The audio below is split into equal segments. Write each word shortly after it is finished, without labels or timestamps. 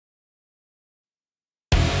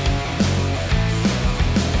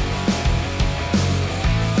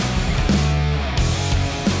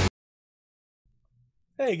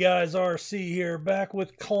Hey guys, RC here, back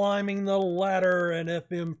with Climbing the Ladder and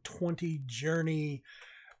FM20 Journey.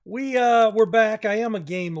 We're back. I am a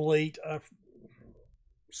game late.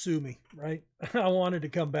 Sue me, right? I wanted to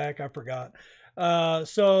come back. I forgot.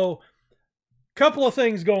 So couple of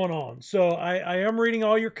things going on. So I am reading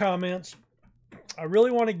all your comments. I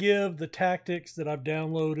really want to give the tactics that I've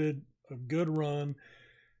downloaded a good run.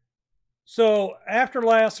 So after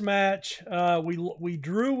last match, we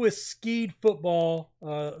drew with skied football,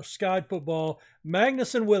 skied football.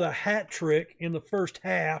 Magnuson with a hat trick in the first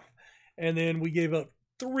half, and then we gave up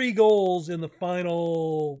 3 goals in the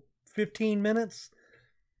final 15 minutes,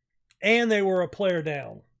 and they were a player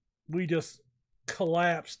down. We just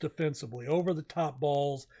collapsed defensively. Over the top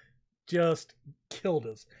balls just killed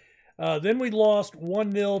us. Then we lost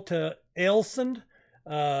 1-0 to Halsen.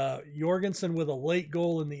 Jorgensen with a late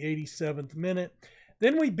goal in the 87th minute.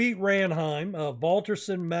 Then we beat Ranheim.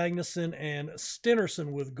 Valterson, Magnuson, and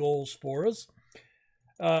Stenerson with goals for us.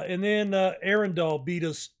 And then Arendal beat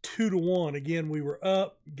us 2-1. Again, we were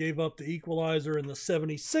up, gave up the equalizer in the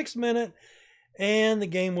 76th minute, and the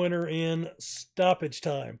game winner in stoppage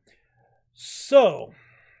time. So,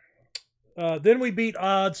 then we beat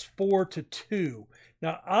Odds 4-2.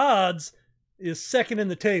 Now, Odds is second in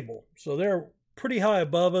the table, so they're pretty high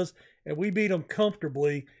above us, and we beat them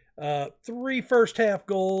comfortably. 3 first half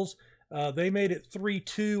goals. They made it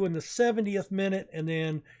 3-2 in the 70th minute, and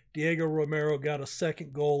then Diego Romero got a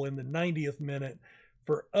second goal in the 90th minute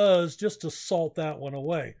for us, just to salt that one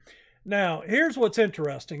away. Now, here's what's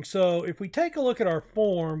interesting. So if we take a look at our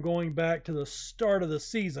form going back to the start of the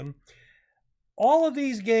season, all of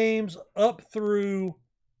these games up through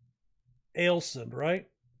Halsen, right?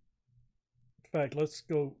 In fact, let's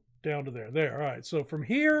go down to there. There. All right. So from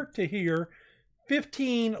here to here,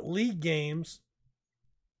 15 league games,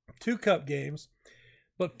 2 cup games,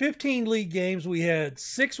 but 15 league games, we had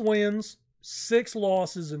 6 wins, 6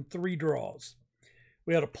 losses, and 3 draws.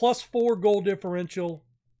 We had a +4 goal differential,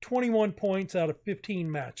 21 points out of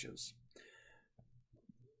 15 matches.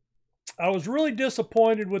 I was really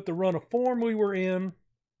disappointed with the run of form we were in,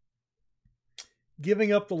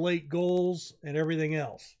 giving up the late goals and everything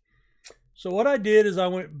else. So what I did is I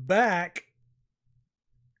went back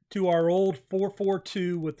to our old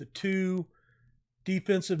 4-4-2 with the 2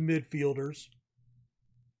 defensive midfielders.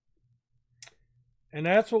 And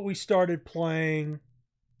that's what we started playing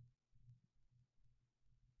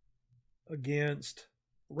against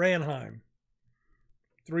Ranheim.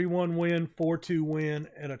 3-1 win, 4-2 win,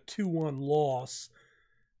 and a 2-1 loss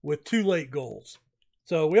with 2 late goals.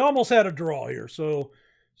 So we almost had a draw here. So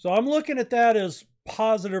I'm looking at that as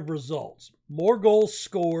positive results. More goals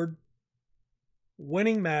scored,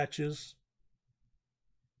 winning matches,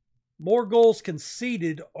 more goals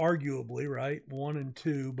conceded, arguably, right? 1 and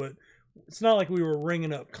 2, but it's not like we were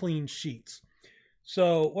ringing up clean sheets.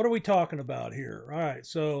 So what are we talking about here? All right,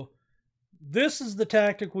 so this is the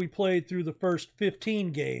tactic we played through the first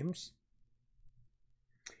 15 games.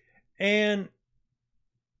 And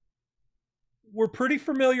we're pretty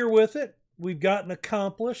familiar with it. We've gotten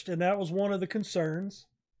accomplished, and that was one of the concerns.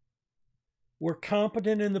 We're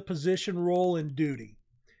competent in the position, role, and duty.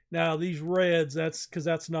 Now, these reds, that's because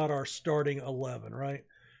that's not our starting 11, right?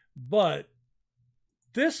 But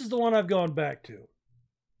this is the one I've gone back to.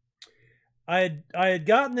 I had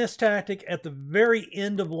gotten this tactic at the very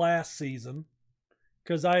end of last season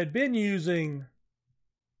because I had been using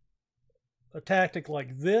a tactic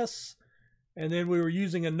like this, and then we were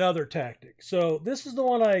using another tactic. So this is the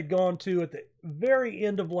one I had gone to at the very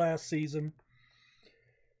end of last season.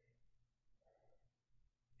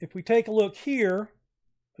 If we take a look here,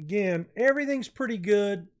 again, everything's pretty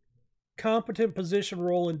good. Competent position,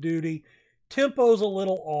 role, and duty. Tempo's a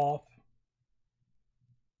little off,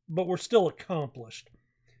 but we're still accomplished.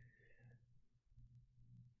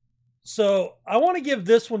 So I want to give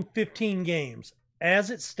this one 15 games as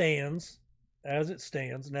it stands.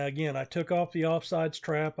 Now, again, I took off the offsides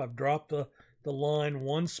trap. I've dropped the line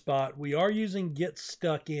 1 spot. We are using get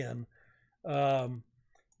stuck in.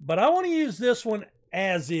 But I want to use this one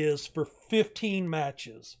as is for 15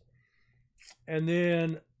 matches. And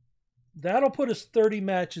then that'll put us 30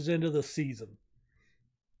 matches into the season.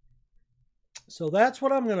 So that's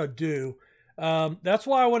what I'm going to do. That's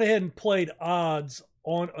why I went ahead and played odds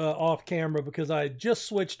on off camera, because I had just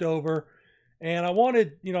switched over. And I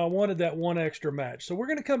wanted that 1 extra match. So we're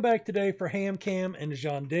going to come back today for Hamcam and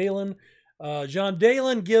Jean Dalen. Jean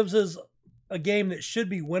Dalen gives us a game that should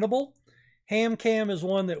be winnable. Hamcam is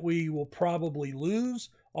one that we will probably lose,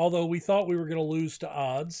 although we thought we were going to lose to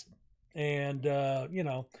odds. And,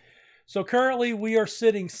 So currently we are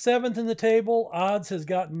sitting 7th in the table. Odds has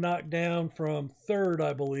gotten knocked down from 3rd,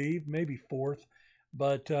 I believe, maybe 4th.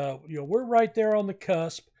 But, we're right there on the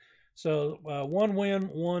cusp. So 1 win,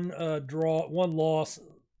 1 draw, 1 loss.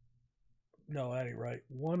 No, that ain't right.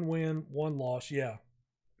 1 win, 1 loss. Yeah.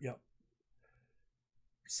 Yep.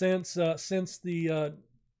 Since the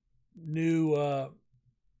new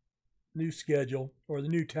schedule or the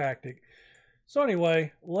new tactic. So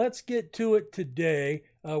anyway, let's get to it today.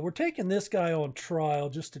 We're taking this guy on trial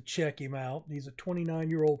just to check him out. He's a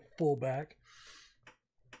 29-year-old fullback.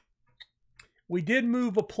 We did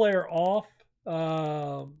move a player off. We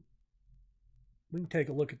can take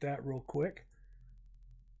a look at that real quick.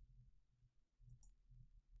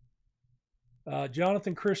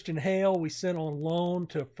 Jonathan Christian Hale, we sent on loan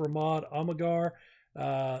to Fermad Amagar.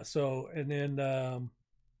 And then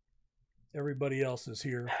everybody else is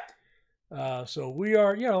here. So we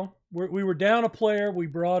are, we were down a player. We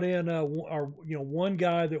brought in our one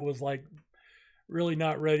guy that was like really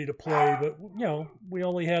not ready to play, but we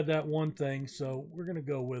only had that one thing, so we're gonna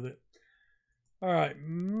go with it. All right,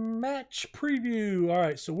 match preview. All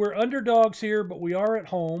right, so we're underdogs here, but we are at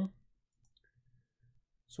home.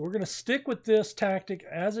 So we're gonna stick with this tactic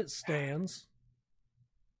as it stands.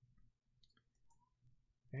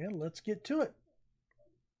 And let's get to it.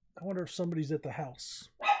 I wonder if somebody's at the house.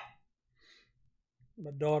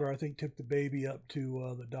 My daughter, I think, took the baby up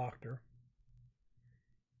to the doctor.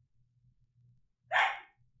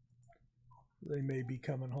 They may be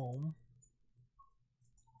coming home.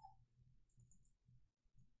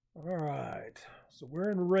 All right. So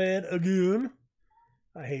we're in red again.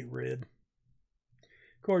 I hate red.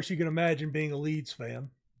 Of course, you can imagine being a Leeds fan.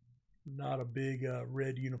 Not a big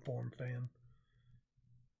red uniform fan.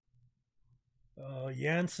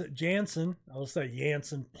 Jansen. I'll say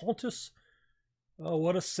Jansen. Pontus. Oh,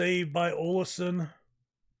 what a save by Olesen.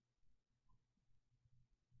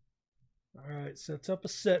 All right, sets up a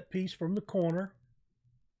set piece from the corner.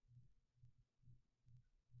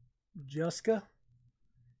 Juska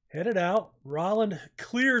headed out. Rolland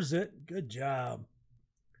clears it. Good job.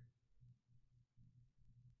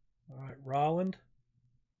 All right, Rolland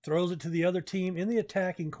throws it to the other team in the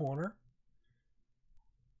attacking corner.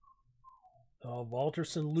 Oh,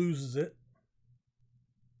 Walterson loses it.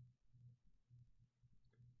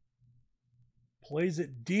 Plays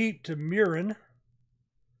it deep to Mirren.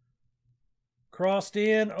 Crossed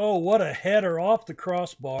in. Oh, what a header off the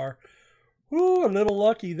crossbar. Ooh, a little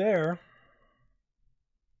lucky there.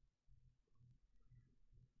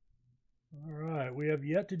 All right, we have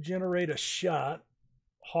yet to generate a shot.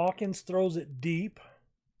 Hawkins throws it deep.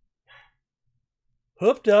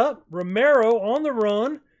 Hoofed up. Romero on the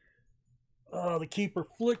run. Oh, the keeper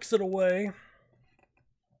flicks it away.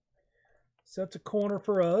 Sets a corner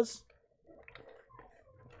for us.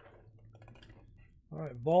 All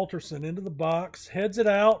right, Walterson into the box. Heads it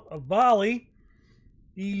out. A volley.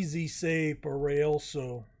 Easy save for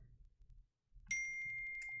Raelso.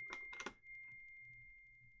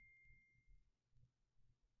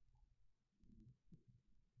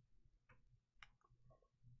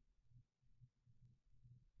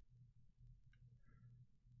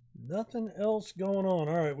 Nothing else going on.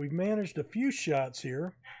 All right, we've managed a few shots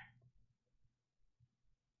here.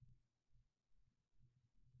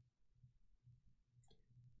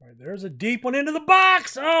 All right, there's a deep one into the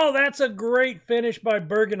box. Oh, that's a great finish by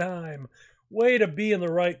Bergenheim. Way to be in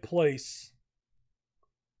the right place.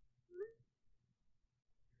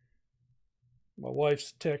 My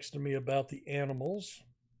wife's texting me about the animals.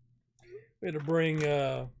 We had to bring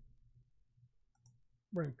a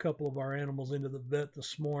couple of our animals into the vet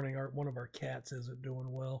this morning. One of our cats isn't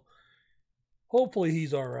doing well. Hopefully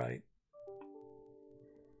he's all right.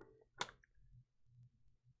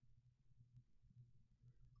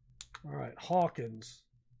 All right, Hawkins.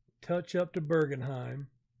 Touch up to Bergenheim.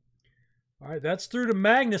 All right, that's through to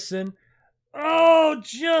Magnuson. Oh,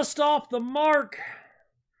 just off the mark.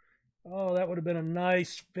 Oh, that would have been a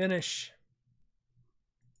nice finish.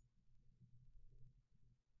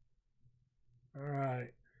 All right.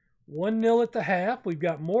 1-0 at the half. We've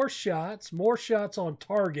got more shots on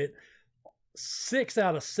target. 6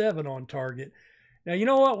 out of 7 on target. Now, you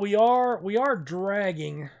know what? We are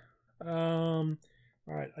dragging. All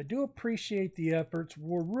right. I do appreciate the efforts.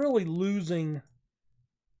 We're really losing.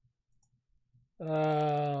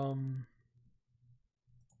 So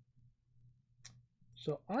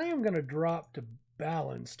I am going to drop to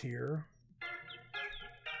balanced here.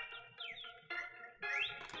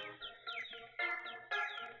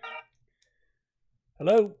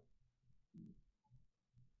 Hello?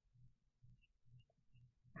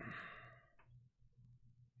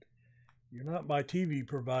 You're not my TV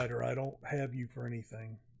provider. I don't have you for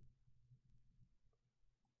anything.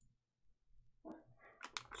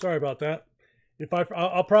 Sorry about that.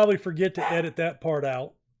 I'll probably forget to edit that part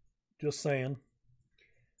out. Just saying.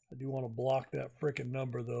 I do want to block that frickin'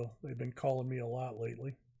 number, though. They've been calling me a lot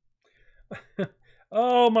lately.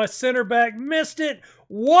 Oh, my center back missed it.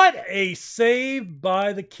 What a save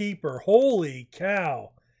by the keeper. Holy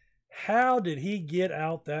cow. How did he get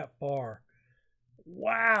out that far?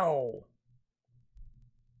 Wow.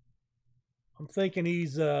 I'm thinking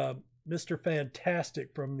he's Mr.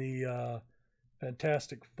 Fantastic from the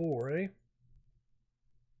Fantastic Four, eh?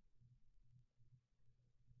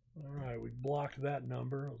 All right, we blocked that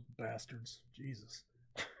number. Those bastards. Jesus.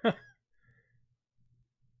 All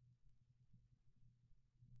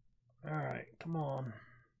right, come on.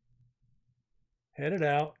 Head it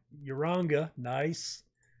out. Uranga, nice.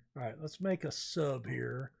 All right, let's make a sub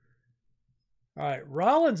here. All right,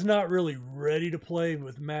 Rollins not really ready to play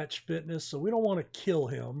with match fitness, so we don't want to kill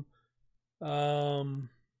him.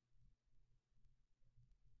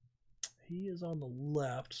 He is on the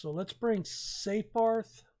left, so let's bring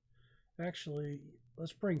Safarth. Actually,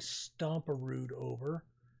 let's bring Stomparoo over,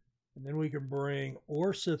 and then we can bring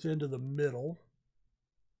Orsith into the middle.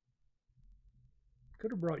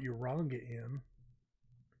 Could have brought Uranga in.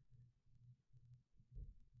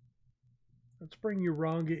 Let's bring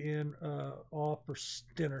Uranga in off for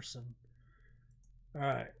Stenerson. All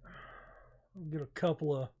right, I'll get a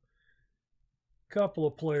couple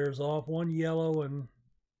of players off. One yellow and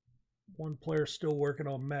one player still working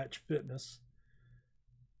on match fitness.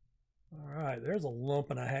 All right, there's a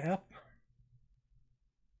lump and a half.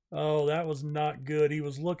 Oh, that was not good. He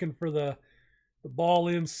was looking for the ball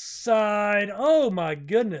inside. Oh, my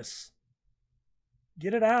goodness.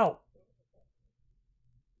 Get it out.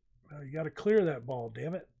 Oh, you got to clear that ball,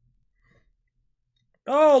 damn it.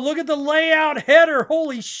 Oh, look at the layout header.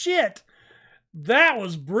 Holy shit. That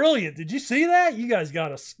was brilliant. Did you see that? You guys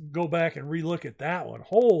got to go back and relook at that one.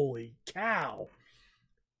 Holy cow.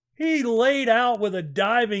 He laid out with a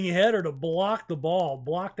diving header to block the ball,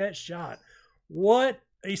 block that shot. What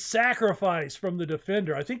a sacrifice from the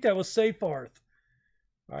defender. I think that was Safarth.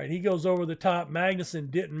 All right, he goes over the top.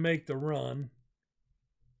 Magnuson didn't make the run.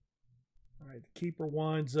 All right, the keeper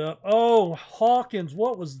winds up. Oh, Hawkins,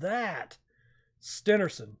 what was that?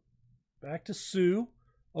 Stenerson. Back to Sue.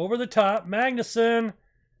 Over the top. Magnuson.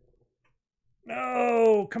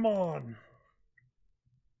 No, come on.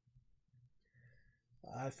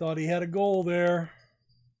 I thought he had a goal there.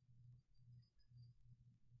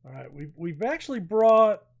 All right, we've actually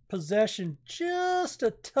brought possession just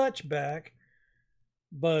a touch back,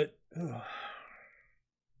 but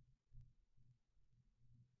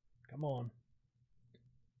come on.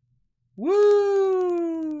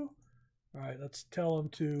 Woo! All right, let's tell him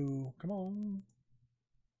to come on.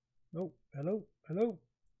 Nope. Hello.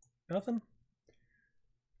 Nothing.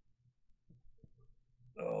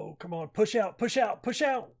 Oh, come on. Push out.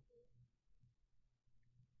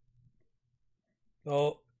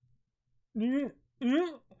 Oh.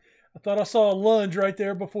 I thought I saw a lunge right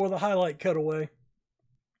there before the highlight cutaway.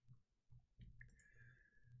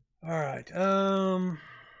 All right.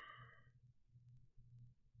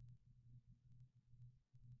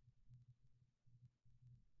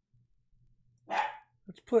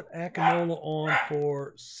 Let's put Akinola on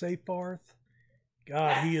for Safarth.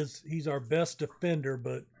 God, he's our best defender,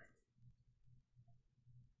 but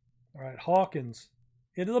all right, Hawkins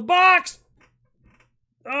into the box.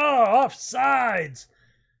 Oh, offsides.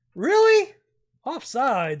 Really?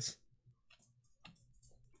 Offsides.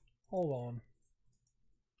 Hold on.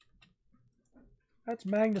 That's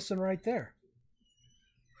Magnuson right there.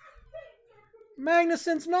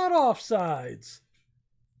 Magnuson's not offsides.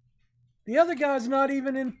 The other guy's not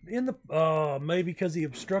even in the... maybe because he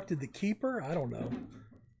obstructed the keeper? I don't know.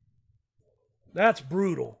 That's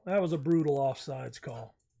brutal. That was a brutal offsides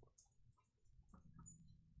call.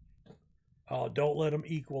 Oh, don't let him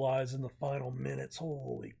equalize in the final minutes.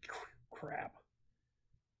 Holy crap.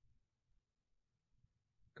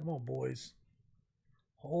 Come on, boys.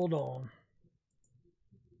 Hold on.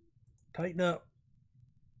 Tighten up.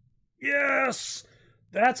 Yes!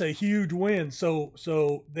 That's a huge win.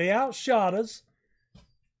 So they outshot us.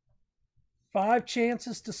 5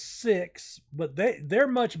 chances to 6, but they're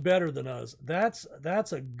much better than us. That's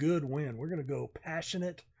a good win. We're going to go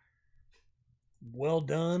passionate. Well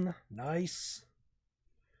done. Nice.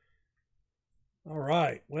 All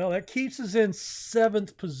right. Well, that keeps us in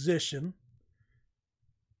 7th position.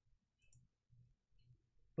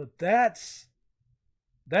 But that's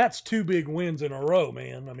 2 big wins in a row,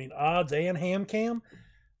 man. I mean, odds and ham cam.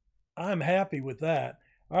 I'm happy with that.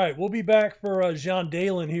 All right, we'll be back for Jean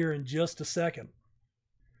Dalen here in just a second.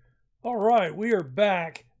 All right, we are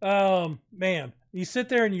back. Man, you sit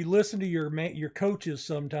there and you listen to your coaches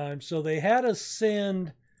sometimes. So they had us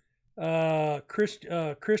send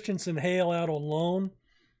Christensen Hale out on loan,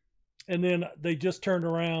 and then they just turned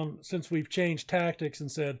around since we've changed tactics and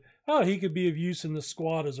said, oh, he could be of use in the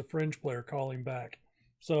squad as a fringe player. Call him back.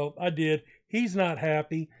 So I did. He's not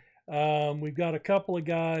happy. We've got a couple of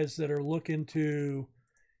guys that are looking to.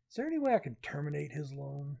 Is there any way I can terminate his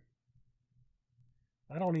loan?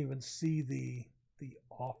 I don't even see the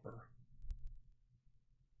offer.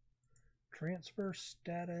 Transfer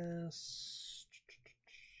status.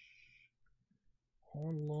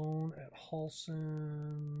 On loan at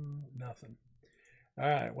Halsen. Nothing. All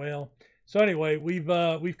right. Well, so anyway, we've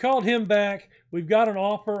called him back. We've got an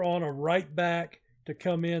offer on a right back to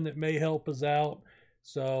come in that may help us out.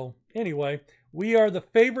 So anyway, we are the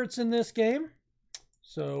favorites in this game.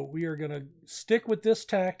 So we are going to stick with this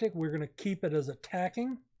tactic. We're going to keep it as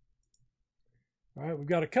attacking. All right, we've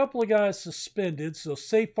got a couple of guys suspended. So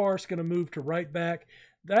Safar's going to move to right back.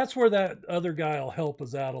 That's where that other guy will help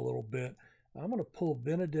us out a little bit. I'm going to pull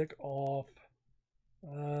Benedict off.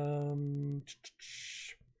 And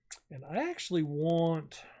I actually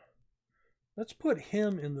want, let's put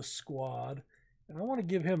him in the squad. And I want to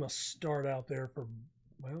give him a start out there for,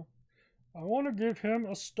 well, I want to give him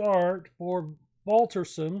a start for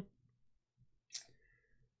Walterson.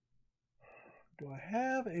 Do I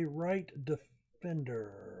have a right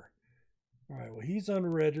defender? All right, well, he's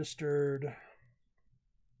unregistered.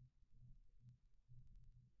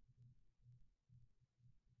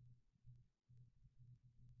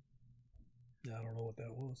 I don't know what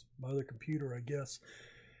that was. My other computer, I guess.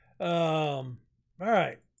 All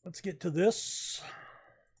right, let's get to this.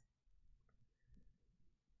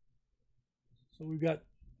 So we've got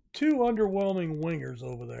two underwhelming wingers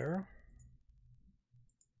over there.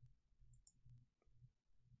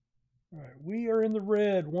 All right, we are in the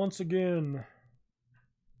red once again.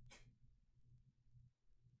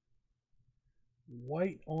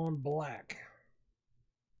 White on black.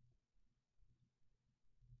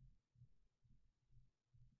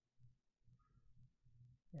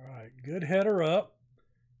 All right, good header up.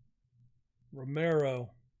 Romero.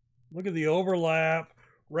 Look at the overlap.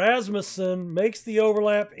 Rasmussen makes the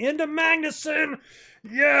overlap into Magnuson.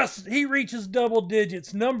 Yes, he reaches double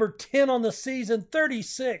digits. Number 10 on the season,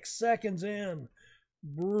 36 seconds in.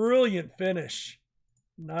 Brilliant finish.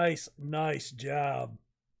 Nice, nice job.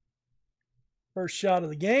 First shot of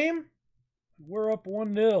the game. We're up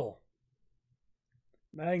 1-0.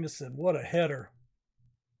 Magnuson, what a header.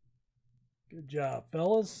 Good job,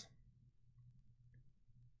 fellas.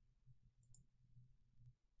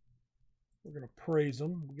 We're going to praise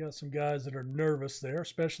them. We got some guys that are nervous there,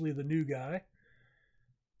 especially the new guy.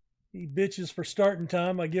 He bitches for starting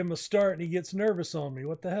time. I give him a start and he gets nervous on me.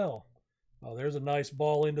 What the hell? Oh, there's a nice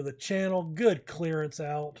ball into the channel. Good clearance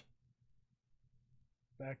out.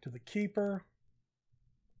 Back to the keeper.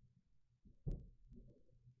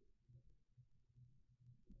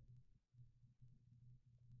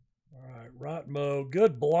 All right, Rotmo.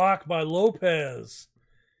 Good block by Lopez.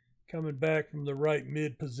 Coming back from the right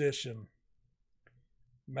mid position.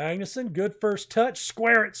 Magnuson, good first touch.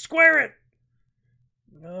 Square it, square it.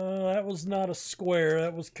 No, that was not a square.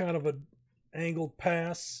 That was kind of an angled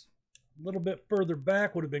pass. A little bit further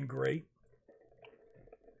back would have been great.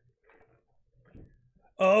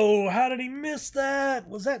 Oh, how did he miss that?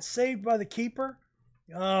 Was that saved by the keeper?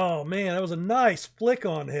 Oh, man, that was a nice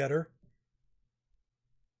flick-on header.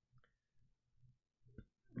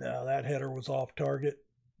 No, that header was off target.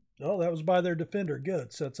 Oh, that was by their defender.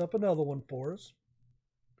 Good. Sets up another one for us.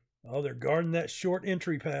 Oh, they're guarding that short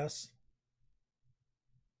entry pass.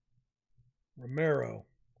 Romero.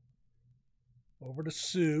 Over to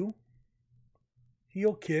Sue.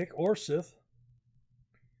 Heel kick, Orsith.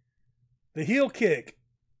 The heel kick.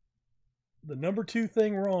 The number 2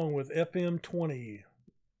 thing wrong with FM20.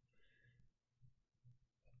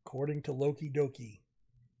 According to Loki Doki.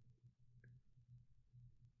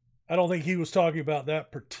 I don't think he was talking about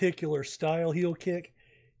that particular style heel kick.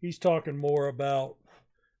 He's talking more about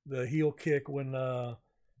the heel kick when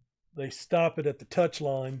they stop it at the touch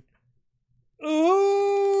line.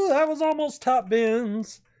 Ooh, that was almost top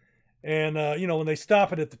bins. And, you know, when they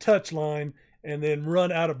stop it at the touch line and then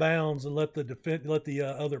run out of bounds and let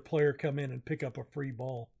the other player come in and pick up a free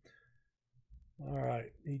ball. All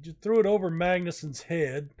right. He just threw it over Magnuson's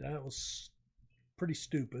head. That was pretty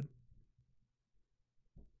stupid.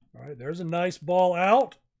 All right, there's a nice ball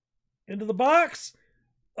out into the box.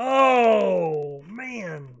 Oh,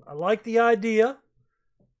 man. I like the idea.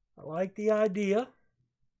 I like the idea.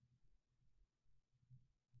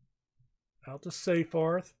 Out to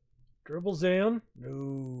Seyfarth. Dribbles in.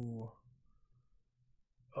 No.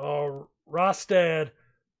 Oh, Rostad.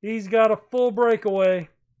 He's got a full breakaway.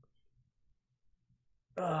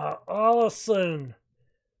 Halsen.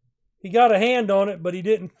 He got a hand on it, but he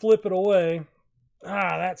didn't flip it away.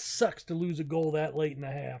 That sucks to lose a goal that late in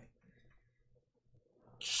the half.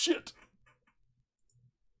 Shit.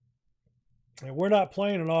 And we're not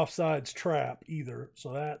playing an offsides trap either,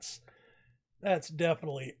 so that's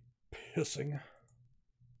definitely pissing.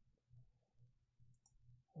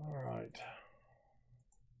 All right.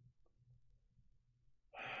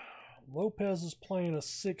 Lopez is playing a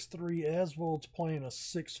 6-3. Asvold's playing a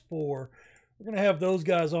 6-4. We're going to have those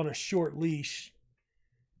guys on a short leash.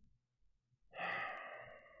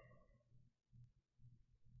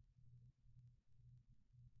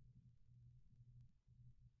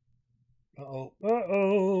 Uh-oh.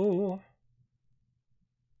 Uh-oh.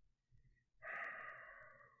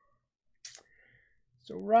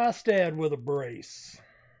 So Rostad with a brace.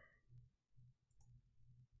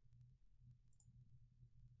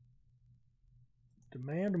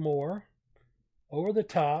 Demand more. Over the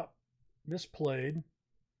top. Misplayed.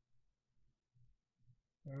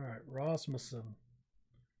 All right, Rasmussen.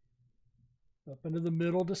 Up into the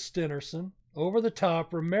middle to Stenerson. Over the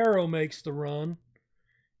top. Romero makes the run.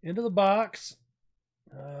 Into the box.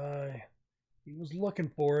 He was looking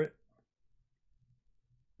for it.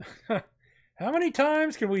 How many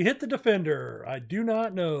times can we hit the defender? I do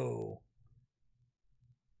not know.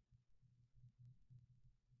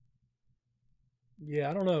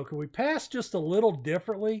 Yeah, I don't know. Can we pass just a little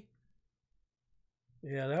differently?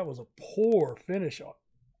 Yeah, that was a poor finish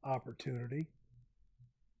opportunity.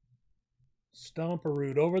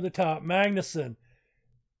 Stomperud over the top. Magnuson.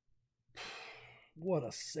 What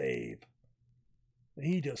a save.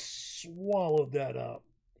 He just swallowed that up.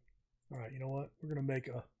 All right, you know what? We're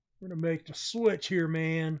gonna make the switch here,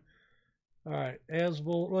 man. All right,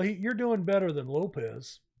 Asvold. Well, you're doing better than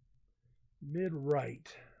Lopez. Mid right.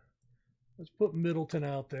 Let's put Middleton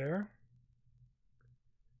out there.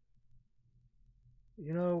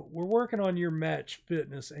 You know, we're working on your match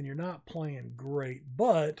fitness, and you're not playing great.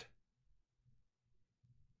 But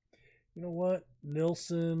you know what,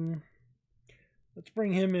 Nilsson. Let's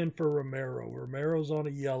bring him in for Romero. Romero's on a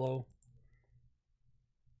yellow.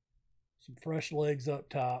 Some fresh legs up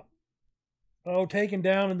top. Oh, taken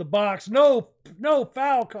down in the box. No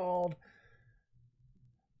foul called.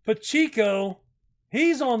 Pacheco,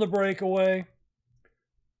 he's on the breakaway.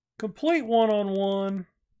 Complete one-on-one.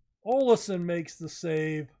 Olesen makes the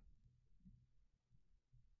save.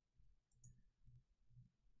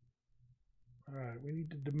 All right, we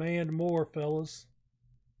need to demand more, fellas.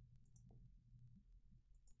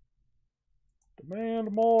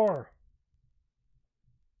 Demand more.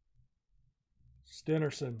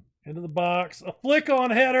 Stenerson into the box. A flick on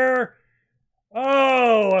header.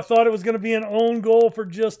 Oh, I thought it was going to be an own goal for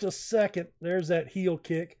just a second. There's that heel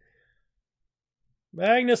kick.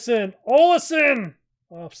 Magnuson. Olesen.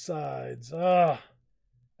 Offsides. No,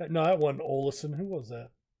 that wasn't Olesen. Who was that?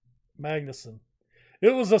 Magnuson.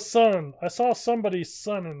 It was a son. I saw somebody's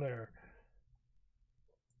son in there.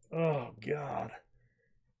 Oh, God.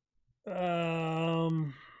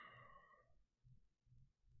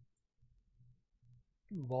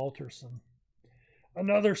 Walterson.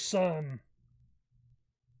 Another son.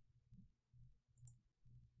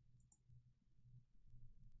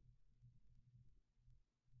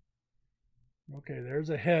 Okay, there's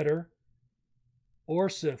a header.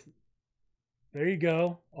 Orsith. There you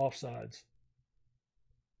go. Offsides.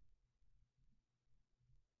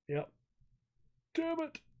 Yep. Damn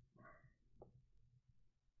it.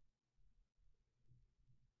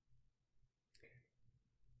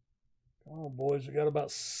 Oh, boys, we got about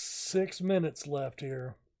 6 minutes left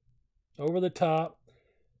here. Over the top.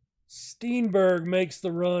 Steenberg makes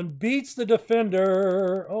the run. Beats the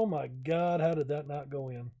defender. Oh, my God. How did that not go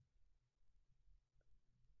in?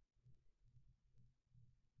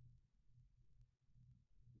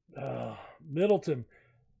 Middleton.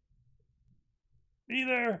 Be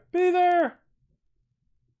there. Be there.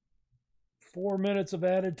 4 minutes of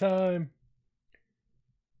added time.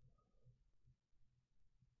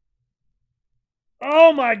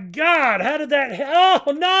 Oh, my God. How did that...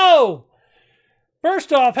 Oh, no.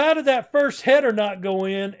 First off, how did that first header not go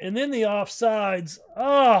in? And then the offsides.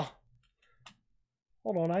 Oh.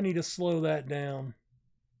 Hold on. I need to slow that down.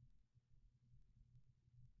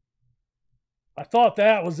 I thought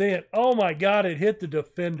that was it. Oh, my God. It hit the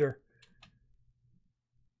defender.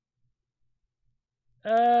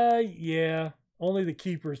 Yeah. Only the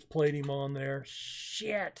keepers played him on there.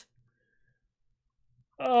 Shit.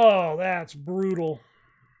 Oh, that's brutal.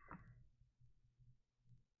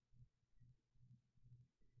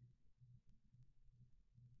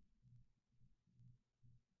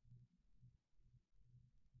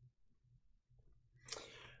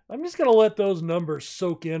 I'm just going to let those numbers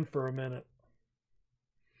soak in for a minute.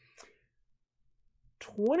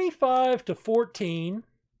 25 to 14,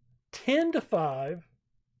 10 to 5,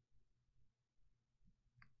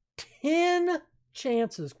 10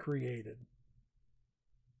 chances created.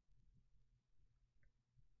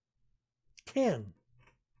 10.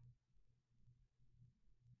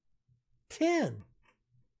 10.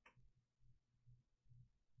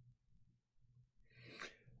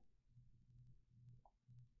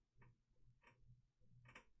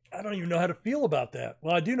 I don't even know how to feel about that.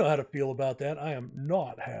 Well, I do know how to feel about that. I am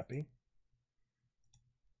not happy.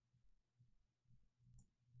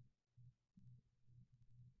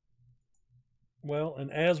 Well,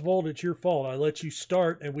 and Asvold, it's your fault. I let you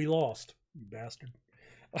start and we lost. You bastard.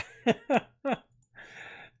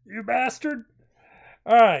 You bastard.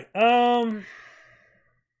 All right. I'm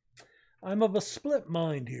of a split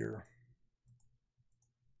mind here.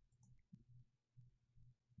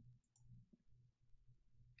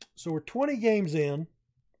 So we're 20 games in.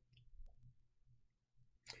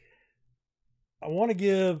 I want to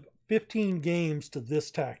give 15 games to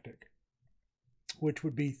this tactic, which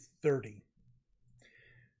would be 30.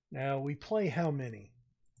 Now, we play how many?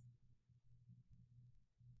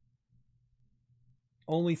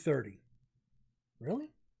 Only 30.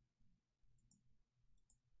 Really?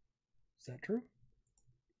 Is that true?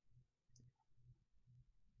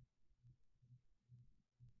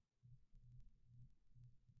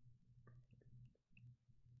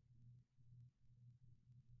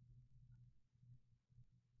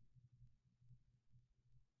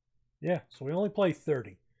 Yeah, so we only play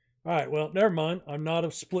 30. All right, well, never mind. I'm not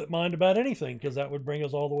of split mind about anything because that would bring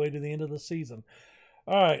us all the way to the end of the season.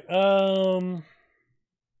 All right,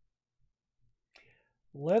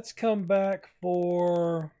 let's come back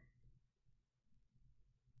for...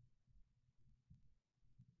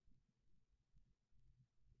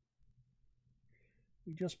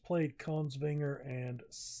 We just played Kongsvinger and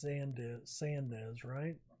Sandnes,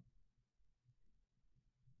 right?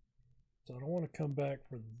 So I don't want to come back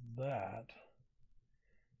for that.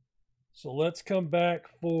 So let's come back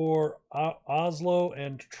for Oslo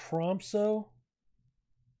and Tromsø.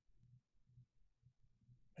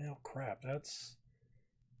 Oh, crap. That's...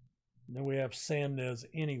 Then we have Sandnes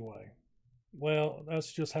anyway. Well,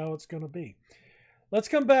 that's just how it's going to be. Let's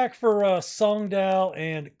come back for Sogndal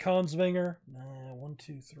and Kongsvinger. 1,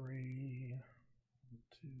 2, 3. 1,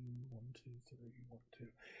 2, 1, 2, 3, 1, 2.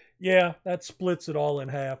 Yeah, that splits it all in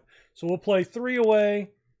half. So we'll play 3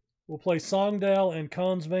 away. We'll play Sogndal and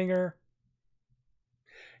Kongsvinger.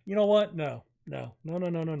 You know what? No. I'm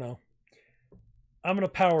going to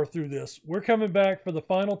power through this. We're coming back for the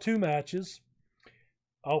final 2 matches.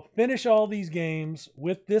 I'll finish all these games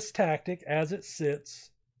with this tactic as it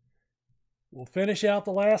sits. We'll finish out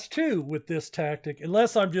the last 2 with this tactic,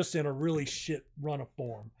 unless I'm just in a really shit run of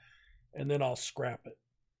form. And then I'll scrap it.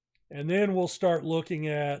 And then we'll start looking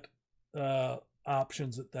at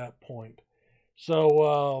options at that point.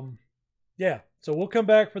 So, yeah. So we'll come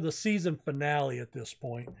back for the season finale at this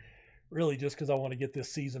point. Really just because I want to get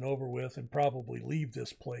this season over with and probably leave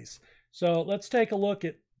this place. So let's take a look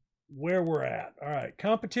at where we're at. All right.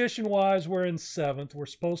 Competition-wise, we're in 7th. We're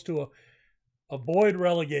supposed to avoid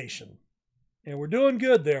relegation. And we're doing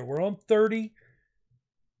good there. We're on 30.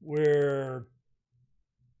 We're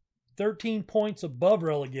 13 points above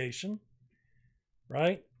relegation,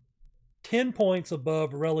 right? 10 points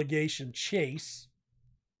above relegation chase.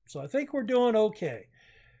 So I think we're doing okay.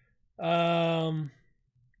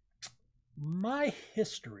 My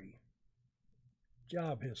history,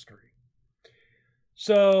 job history.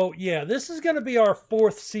 So, yeah, this is going to be our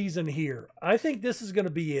 4th season here. I think this is going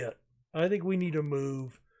to be it. I think we need to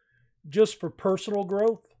move just for personal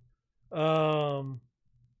growth.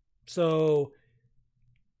 So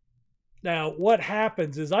now what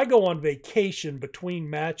happens is I go on vacation between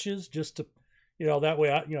matches just to, that way,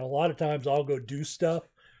 a lot of times I'll go do stuff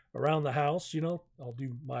around the house, I'll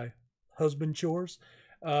do my husband chores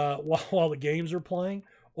while the games are playing,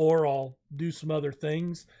 or I'll do some other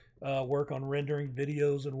things, work on rendering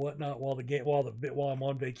videos and whatnot while I'm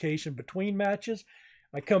on vacation between matches.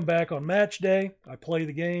 I come back on match day, I play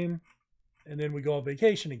the game, and then we go on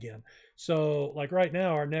vacation again. So, like right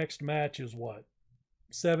now, our next match is what?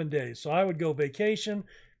 7 days. So I would go vacation,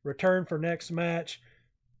 return for next match.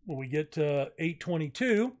 When we get to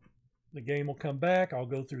 8/22, the game will come back. I'll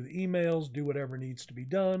go through the emails, do whatever needs to be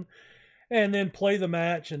done, and then play the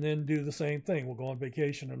match and then do the same thing. We'll go on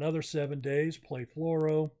vacation another 7 days, play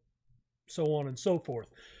fluoro, so on and so forth.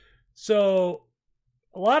 So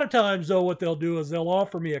a lot of times, though, what they'll do is they'll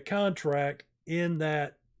offer me a contract in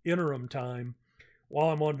that interim time while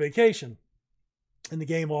I'm on vacation. and the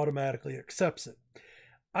game automatically accepts it.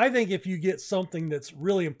 I think if you get something that's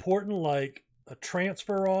really important, like a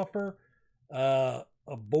transfer offer, a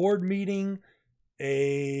board meeting,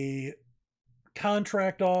 a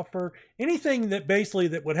contract offer, anything that basically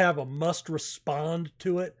that would have a must respond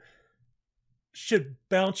to it, should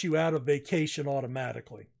bounce you out of vacation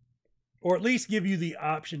automatically, or at least give you the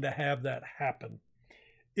option to have that happen.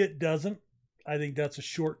 It doesn't. I think that's a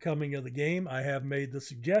shortcoming of the game. I have made the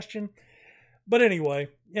suggestion. But anyway,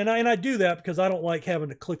 and I do that because I don't like having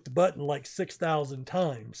to click the button like 6,000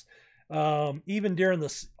 times. Even during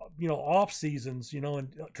the off seasons,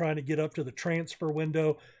 and trying to get up to the transfer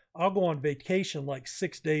window, I'll go on vacation like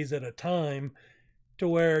 6 days at a time, to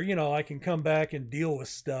where I can come back and deal with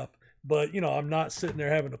stuff. But I'm not sitting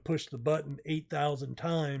there having to push the button 8,000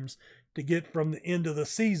 times to get from the end of the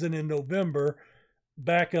season in November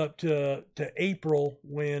back up to April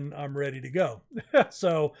when I'm ready to go.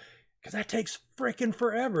 So, because that takes freaking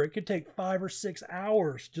forever. It could take 5 or 6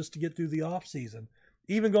 hours just to get through the off season,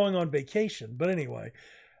 even going on vacation. But anyway,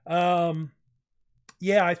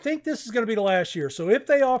 yeah, I think this is going to be the last year. So if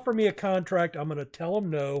they offer me a contract, I'm going to tell them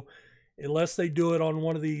no, unless they do it on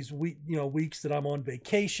one of these weeks that I'm on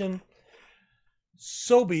vacation.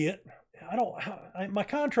 So be it. My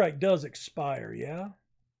contract does expire. Yeah.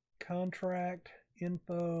 Contract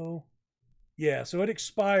info. Yeah. So it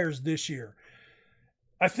expires this year.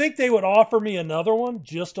 I think they would offer me another one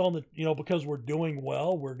just on the, because we're doing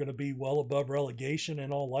well. We're going to be well above relegation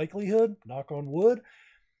in all likelihood, knock on wood.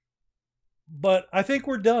 But I think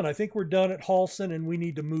we're done. I think we're done at Halsen, and we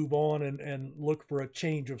need to move on and look for a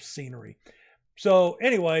change of scenery. So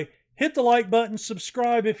anyway, hit the like button,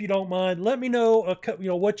 subscribe if you don't mind. Let me know,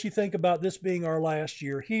 what you think about this being our last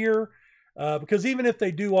year here. Because even if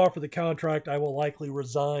they do offer the contract, I will likely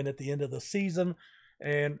resign at the end of the season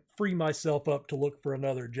and free myself up to look for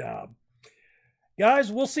another job.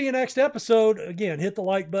 Guys, we'll see you next episode. Again, hit the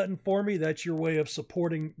like button for me. That's your way of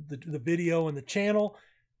supporting the video and the channel.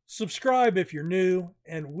 Subscribe if you're new,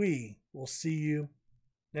 and we will see you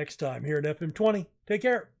next time here at FM20. Take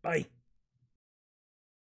care. Bye.